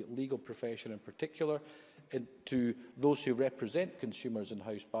more of the legal profession in particular, and to those who represent consumers and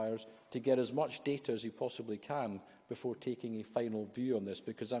house buyers, to get as much data as he possibly can before taking a final view on this,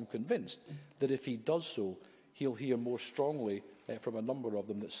 because I'm convinced that if he does so, he'll hear more strongly from a number of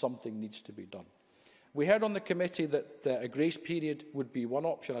them that something needs to be done. We heard on the committee that a grace period would be one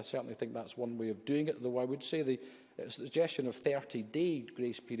option. I certainly think that's one way of doing it, though I would say the suggestion of 30-day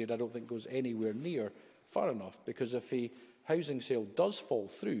grace period I don't think goes anywhere near far enough, because if a housing sale does fall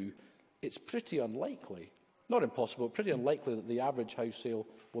through, it's pretty unlikely, not impossible, pretty unlikely that the average house sale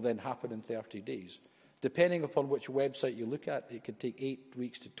will then happen in 30 days. Depending upon which website you look at, it can take 8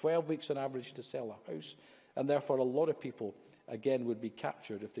 weeks to 12 weeks on average to sell a house, and therefore a lot of people again would be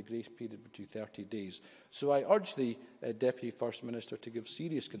captured if the grace period were to 30 days. So I urge the Deputy First Minister to give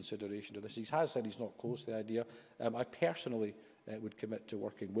serious consideration to this. He has said he's not close to the idea. I personally would commit to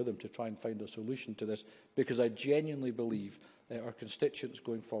working with him to try and find a solution to this, because I genuinely believe our constituents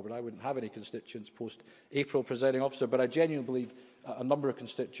going forward — I wouldn't have any constituents post-April, Presiding Officer, but I genuinely believe a number of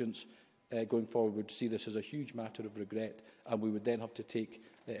constituents going forward would see this as a huge matter of regret, and we would then have to take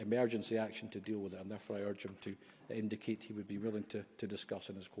emergency action to deal with it, and therefore I urge him to indicate he would be willing to discuss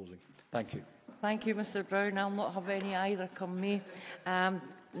in his closing. Thank you. Thank you, Mr Brown. I'll not have any either, come May.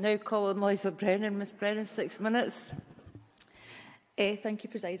 Now call on Liza Brennan. Ms Brennan, 6 minutes. Thank you,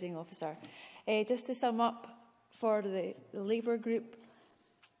 Presiding Officer. Just to sum up for the Labour group,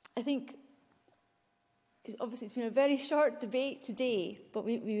 I think obviously it's been a very short debate today, but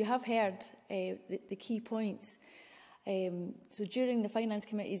we have heard the key points. So during the Finance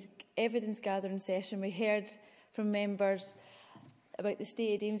Committee's evidence gathering session, we heard from members about the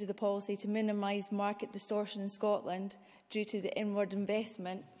stated aims of the policy to minimise market distortion in Scotland due to the inward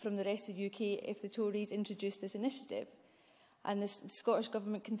investment from the rest of the UK if the Tories introduce this initiative. And the Scottish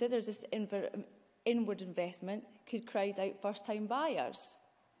Government considers this inward investment could crowd out first-time buyers.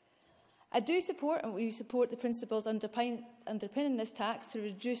 I do support, and we support, the principles underpinning this tax to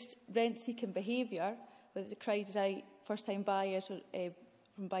reduce rent-seeking behaviour, whether it crowds out first-time buyers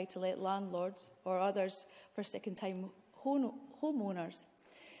from buy-to-let landlords or others for second-time homeowners.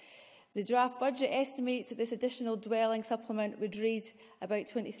 The draft budget estimates that this additional dwelling supplement would raise about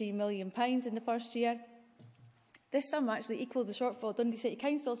 £23 million in the first year. This sum actually equals the shortfall of Dundee City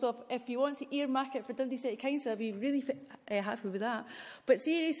Council, so if you want to earmark it for Dundee City Council, I'd be really happy with that. But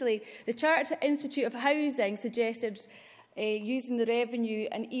seriously, the Chartered Institute of Housing suggested using the revenue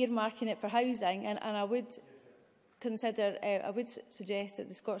and earmarking it for housing, and I would suggest that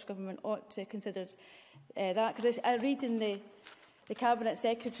the Scottish Government ought to consider that, because I read in the Cabinet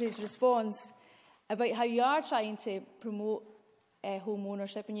Secretary's response about how you are trying to promote home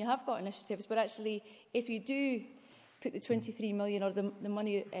ownership, and you have got initiatives, but actually if you do put the 23 million or the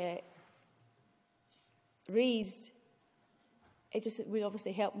money raised, it just would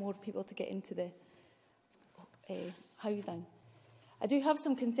obviously help more people to get into the housing. I do have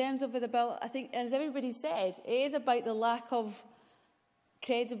some concerns over the bill. I think, as everybody said, it is about the lack of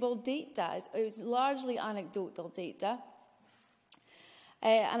credible data. It was largely anecdotal data.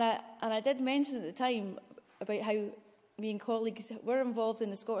 And I did mention at the time about how me and colleagues were involved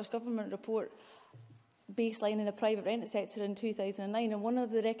in the Scottish Government report baselining the private rented sector in 2009, and one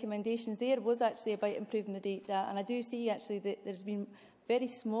of the recommendations there was actually about improving the data, and I do see actually that there's been very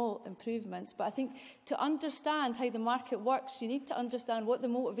small improvements. But I think to understand how the market works, you need to understand what the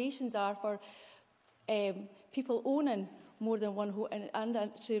motivations are for people owning more than one home and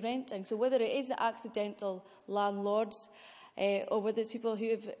actually renting. So whether it is the accidental landlords or whether it's people who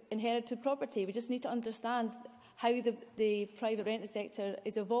have inherited property, we just need to understand how the private rented sector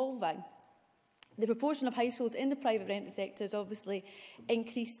is evolving. The proportion of households in the private rented sector has obviously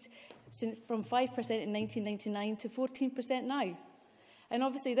increased from 5% in 1999 to 14% now. And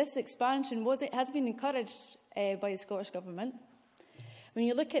obviously this expansion has been encouraged by the Scottish Government. When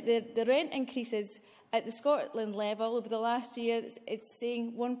you look at the rent increases at the Scotland level over the last year, it's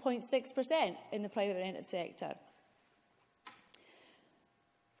saying 1.6% in the private rented sector.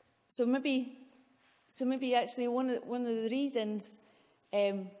 So maybe actually one of the reasons,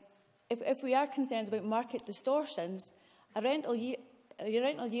 if we are concerned about market distortions, a rental yield,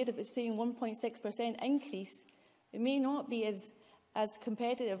 if it's saying 1.6% increase, it may not be as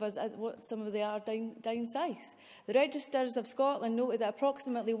competitive as what some of they are down south. The Registers of Scotland noted that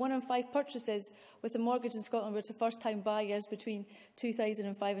approximately 1 in 5 purchases with a mortgage in Scotland were to first-time buyers between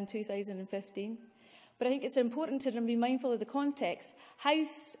 2005 and 2015. But I think it's important to be mindful of the context.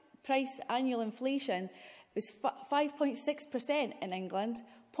 House price annual inflation was 5.6% in England,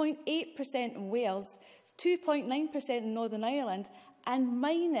 0.8% in Wales, 2.9% in Northern Ireland, and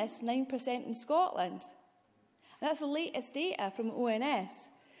minus 9% in Scotland. And that's the latest data from ONS.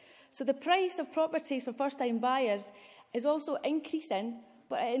 So the price of properties for first-time buyers is also increasing,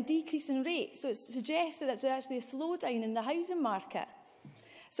 but at a decreasing rate. So it suggests that there's actually a slowdown in the housing market.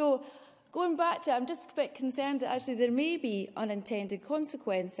 So going back to it, I'm just a bit concerned that actually there may be unintended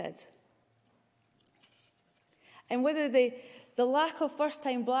consequences. And whether the lack of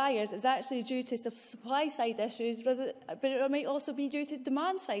first-time buyers is actually due to supply-side issues, but it might also be due to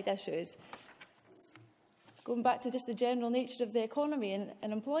demand-side issues. Going back to just the general nature of the economy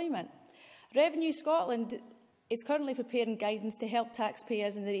and employment. Revenue Scotland is currently preparing guidance to help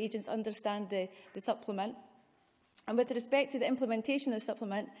taxpayers and their agents understand the supplement. And with respect to the implementation of the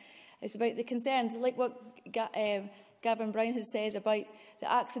supplement, it's about the concerns, like what Gavin Brown has said about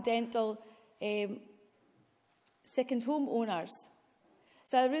the accidental second home owners.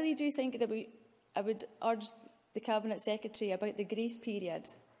 So I really do think that I would urge the Cabinet Secretary about the grace period.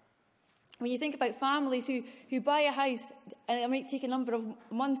 When you think about families who buy a house, and it might take a number of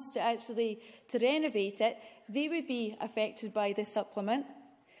months to renovate it, they would be affected by this supplement.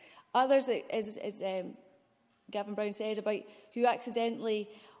 Others, as Gavin Brown said, about who accidentally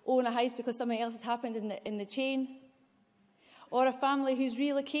own a house because something else has happened in the chain, or a family who's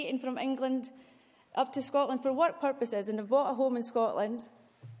relocating from England up to Scotland for work purposes and have bought a home in Scotland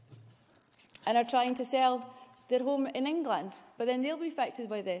and are trying to sell their home in England, but then they'll be affected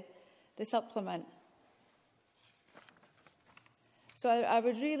by the supplement. So I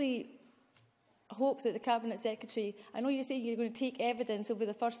would really hope that the Cabinet Secretary, I know you say you're going to take evidence over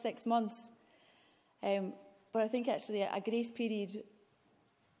the first 6 months, but I think actually a grace period,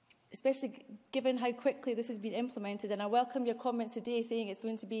 especially given how quickly this has been implemented, and I welcome your comments today saying it's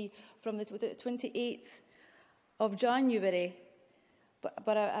going to be from the 28th of January,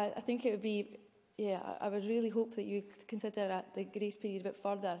 but I think it would be, I would really hope that you consider the grace period a bit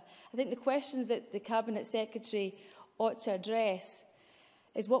further. I think the questions that the Cabinet Secretary ought to address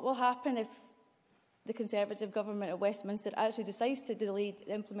is what will happen if the Conservative government at Westminster actually decides to delay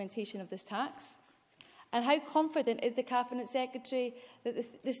the implementation of this tax? And how confident is the Cabinet Secretary that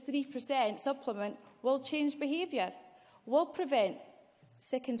this 3% supplement will change behaviour, will prevent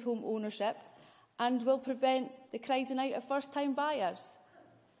second home ownership and will prevent the crowding out of first-time buyers?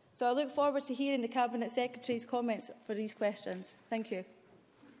 So I look forward to hearing the Cabinet Secretary's comments for these questions. Thank you.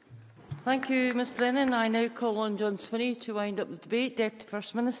 Thank you, Ms Brennan. I now call on John Swinney to wind up the debate. Deputy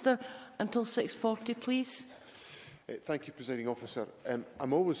First Minister, until 6:40, please. Thank you, Presiding Officer.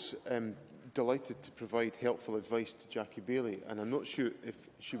 I'm always delighted to provide helpful advice to Jackie Baillie, and I'm not sure if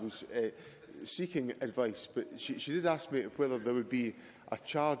she was seeking advice, but she did ask me whether there would be a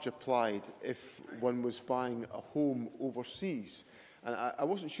charge applied if one was buying a home overseas. And I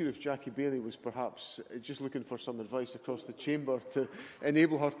wasn't sure if Jackie Baillie was perhaps just looking for some advice across the chamber to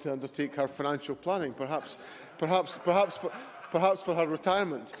enable her to undertake her financial planning, perhaps for her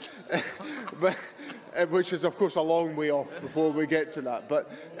retirement, but, which is, of course, a long way off before we get to that.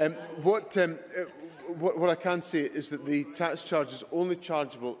 But what I can say is that the tax charge is only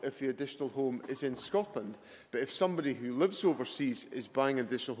chargeable if the additional home is in Scotland. But if somebody who lives overseas is buying an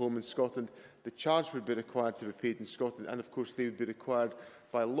additional home in Scotland, the charge would be required to be paid in Scotland, and of course they would be required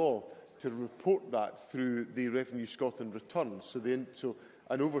by law to report that through the Revenue Scotland return. So,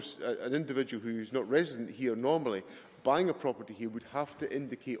 an individual who is not resident here normally, buying a property here, would have to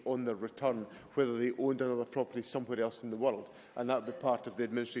indicate on their return whether they owned another property somewhere else in the world, and that would be part of the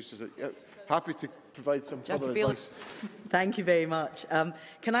administration. Happy to provide some further advice. Thank you very much.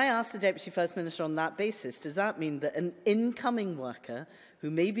 Can I ask the Deputy First Minister on that basis, does that mean that an incoming worker who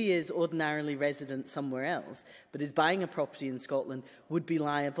maybe is ordinarily resident somewhere else but is buying a property in Scotland would be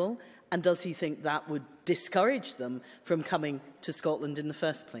liable? And does he think that would discourage them from coming to Scotland in the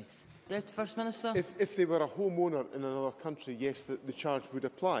first place? Deputy First Minister. If they were a homeowner in another country, yes, the charge would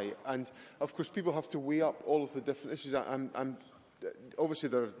apply. And of course, people have to weigh up all of the different issues. Obviously,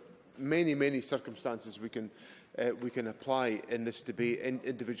 there are many circumstances we can apply in this debate, in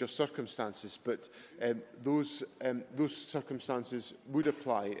individual circumstances, but those circumstances would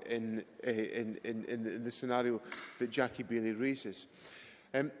apply in the scenario that Jackie Baillie raises.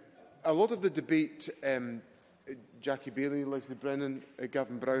 A lot of the debate, Jackie Baillie, Leslie Brennan,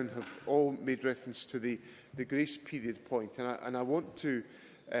 Gavin Brown have all made reference to the grace period point, and I want to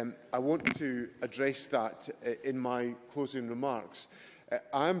address that in my closing remarks.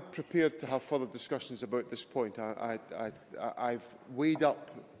 I am prepared to have further discussions about this point. I've weighed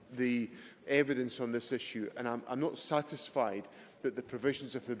up the evidence on this issue, and I'm not satisfied that the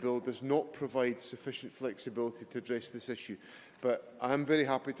provisions of the bill does not provide sufficient flexibility to address this issue. But I am very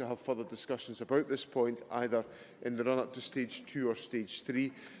happy to have further discussions about this point, either in the run-up to Stage 2 or Stage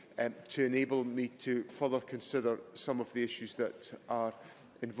 3, to enable me to further consider some of the issues that are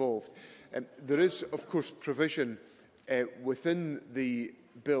involved. There is, of course, provision within the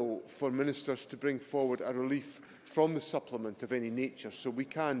bill for ministers to bring forward a relief from the supplement of any nature, so we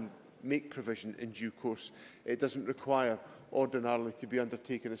can make provision in due course. It doesn't require ordinarily to be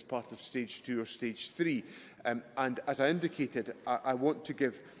undertaken as part of Stage 2 or Stage 3. And as I indicated, I want to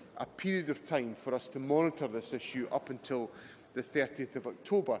give a period of time for us to monitor this issue up until the 30th of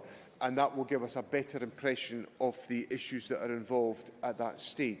October, and that will give us a better impression of the issues that are involved at that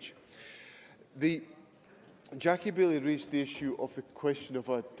stage. Jackie Baillie raised the issue of the question of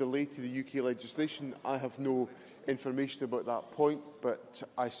a delay to the UK legislation. I have no information about that point, but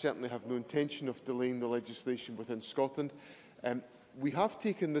I certainly have no intention of delaying the legislation within Scotland. We have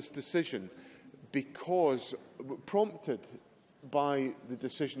taken this decision because, prompted by the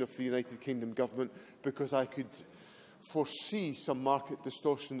decision of the United Kingdom Government, because I could foresee some market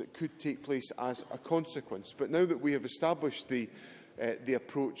distortion that could take place as a consequence. But now that we have established the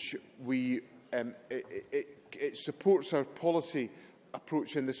approach, it supports our policy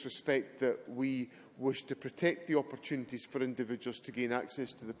approach in this respect, that we wish to protect the opportunities for individuals to gain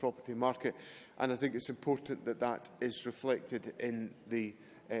access to the property market, and I think it's important that that is reflected in the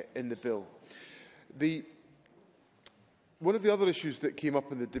bill. One of the other issues that came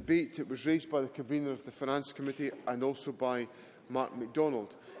up in the debate, it was raised by the convener of the Finance Committee and also by Mark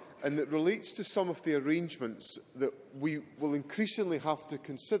MacDonald, and it relates to some of the arrangements that we will increasingly have to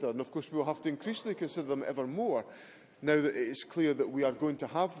consider, and of course we will have to increasingly consider them ever more now that it is clear that we are going to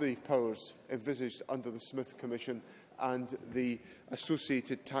have the powers envisaged under the Smith Commission and the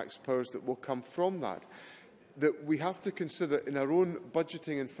associated tax powers that will come from that. That we have to consider in our own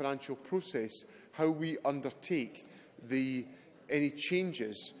budgeting and financial process how we undertake any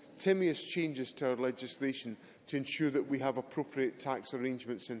changes, timorous changes to our legislation to ensure that we have appropriate tax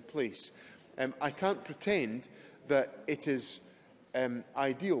arrangements in place. I can't pretend that it is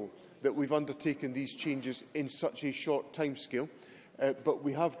ideal that we've undertaken these changes in such a short timescale, but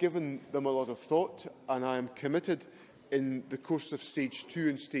we have given them a lot of thought, and I am committed in the course of Stage 2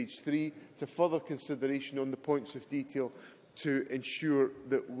 and Stage 3 to further consideration on the points of detail to ensure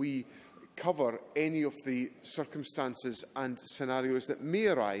that we cover any of the circumstances and scenarios that may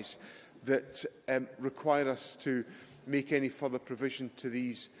arise that require us to make any further provision to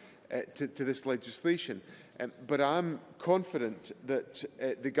this legislation. But I am confident that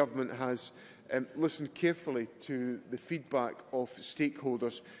the Government has listened carefully to the feedback of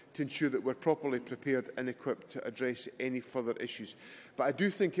stakeholders to ensure that we are properly prepared and equipped to address any further issues. But I do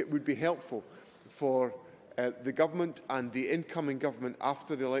think it would be helpful for the Government and the incoming Government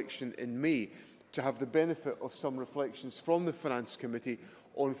after the election in May to have the benefit of some reflections from the Finance Committee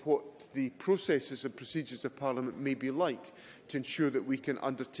on what the processes and procedures of Parliament may be like, to ensure that we can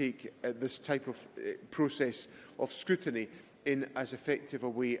undertake this type of process of scrutiny in as effective a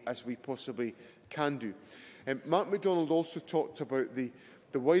way as we possibly can do. Mark MacDonald also talked about the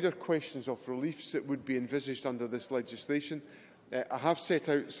wider questions of reliefs that would be envisaged under this legislation. I have set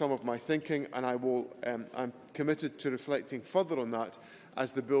out some of my thinking, and I'm committed to reflecting further on that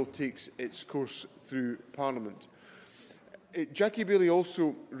as the bill takes its course through Parliament. Jackie Bailey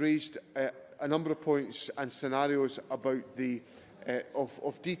also raised a number of points and scenarios about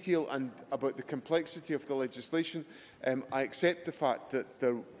of detail and about the complexity of the legislation. I accept the fact that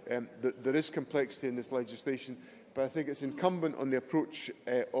there is complexity in this legislation, but I think it's incumbent on the approach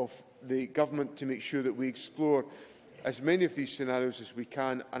of the Government to make sure that we explore as many of these scenarios as we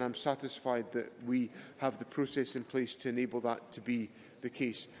can, and I'm satisfied that we have the process in place to enable that to be the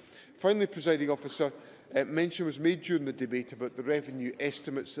case. Finally, Presiding Officer, mention was made during the debate about the revenue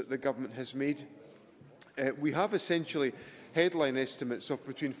estimates that the Government has made. We have essentially headline estimates of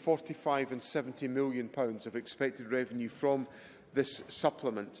between £45 and £70 million of expected revenue from this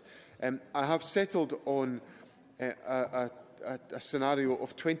supplement. I have settled on a scenario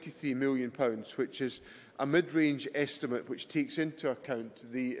of £23 million, which is a mid-range estimate which takes into account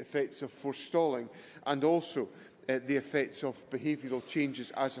the effects of forestalling and also the effects of behavioural changes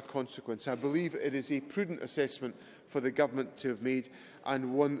as a consequence. I believe it is a prudent assessment for the Government to have made,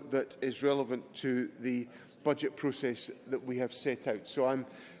 and one that is relevant to the budget process that we have set out. So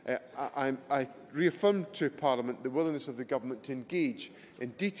I reaffirm to Parliament the willingness of the Government to engage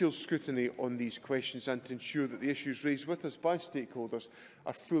in detailed scrutiny on these questions and to ensure that the issues raised with us by stakeholders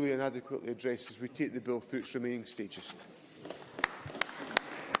are fully and adequately addressed as we take the bill through its remaining stages.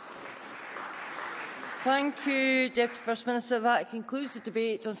 Thank you, Deputy First Minister. That concludes the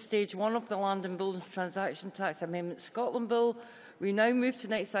debate on Stage 1 of the Land and Buildings Transaction Tax Amendment Scotland Bill. We now move to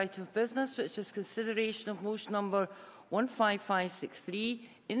the next item of business, which is consideration of motion number 15563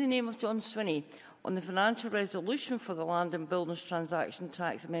 in the name of John Swinney on the financial resolution for the Land and Buildings Transaction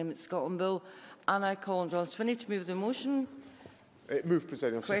Tax Amendment Scotland Bill. And I call on John Swinney to move the motion. Move,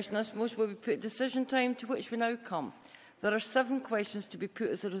 Presiding Officer. Question this motion will be put at decision time, to which we now come. There are 7 questions to be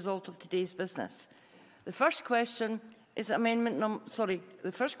put as a result of today's business. The first question is that motion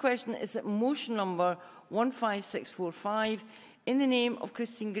number 15645 in the name of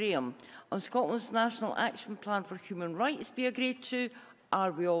Christine Graham on Scotland's National Action Plan for Human Rights be agreed to.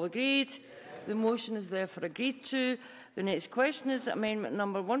 Are we all agreed? The motion is therefore agreed to. The next question is that amendment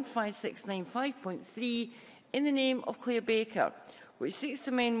number 15695.3 in the name of Claire Baker, which seeks to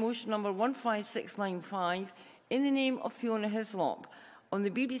amend motion number 15695 in the name of Fiona Hislop on the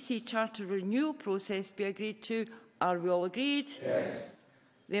BBC Charter renewal process be agreed to? Are we all agreed? Yes.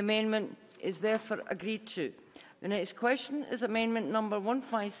 The amendment is therefore agreed to. The next question is amendment number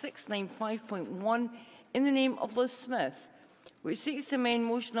 15695.1 in the name of Liz Smith, which seeks to amend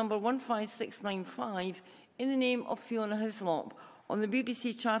motion number 15695 in the name of Fiona Hislop on the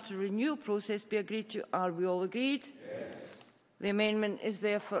BBC Charter renewal process be agreed to. Are we all agreed? Yes. The amendment is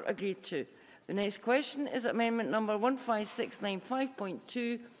therefore agreed to. The next question is amendment number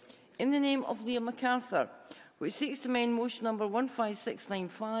 15695.2 in the name of Liam MacArthur, which seeks to amend motion number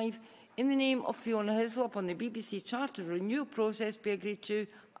 15695 in the name of Fiona Hislop on the BBC Charter renewal process be agreed to.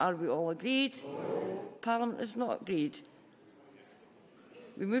 Are we all agreed? No. Parliament is not agreed.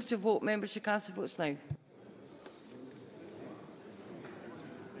 We move to vote. Members should cast their votes now.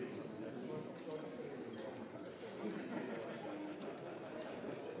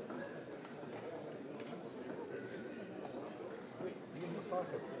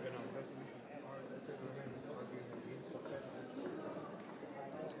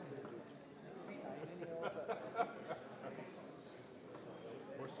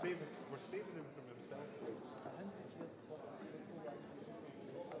 We're saving him from himself.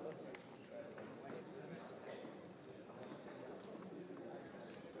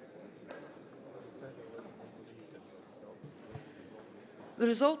 The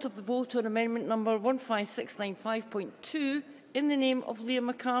result of the vote on amendment number 15695.2 in the name of Liam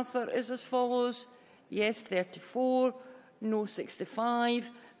MacArthur is as follows. Yes 34, no 65.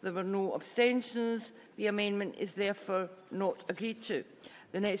 There were no abstentions. The amendment is therefore not agreed to.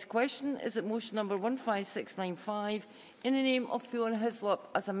 The next question is that motion number 15695 in the name of Fiona Hislop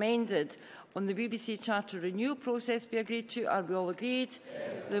as amended on the BBC Charter renewal process be agreed to. Are we all agreed? Yes.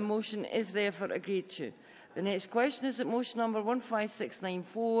 The motion is therefore agreed to. The next question is that motion number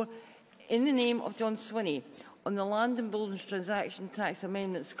 15694 in the name of John Swinney on the Land and Buildings Transaction Tax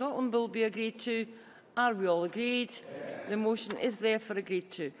Amendment Scotland Bill be agreed to. Are we all agreed? Yes. The motion is therefore agreed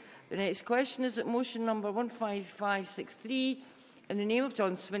to. The next question is that motion number 15563 in the name of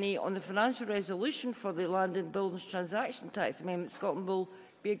John Swinney on the financial resolution for the Land and Buildings Transaction Tax Amendment Scotland Bill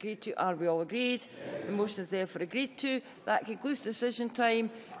be agreed to. Are we all agreed? Yes. The motion is therefore agreed to. That concludes decision time.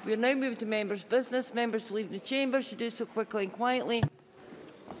 We are now moving to members' business. Members to leave the chamber should do so quickly and quietly.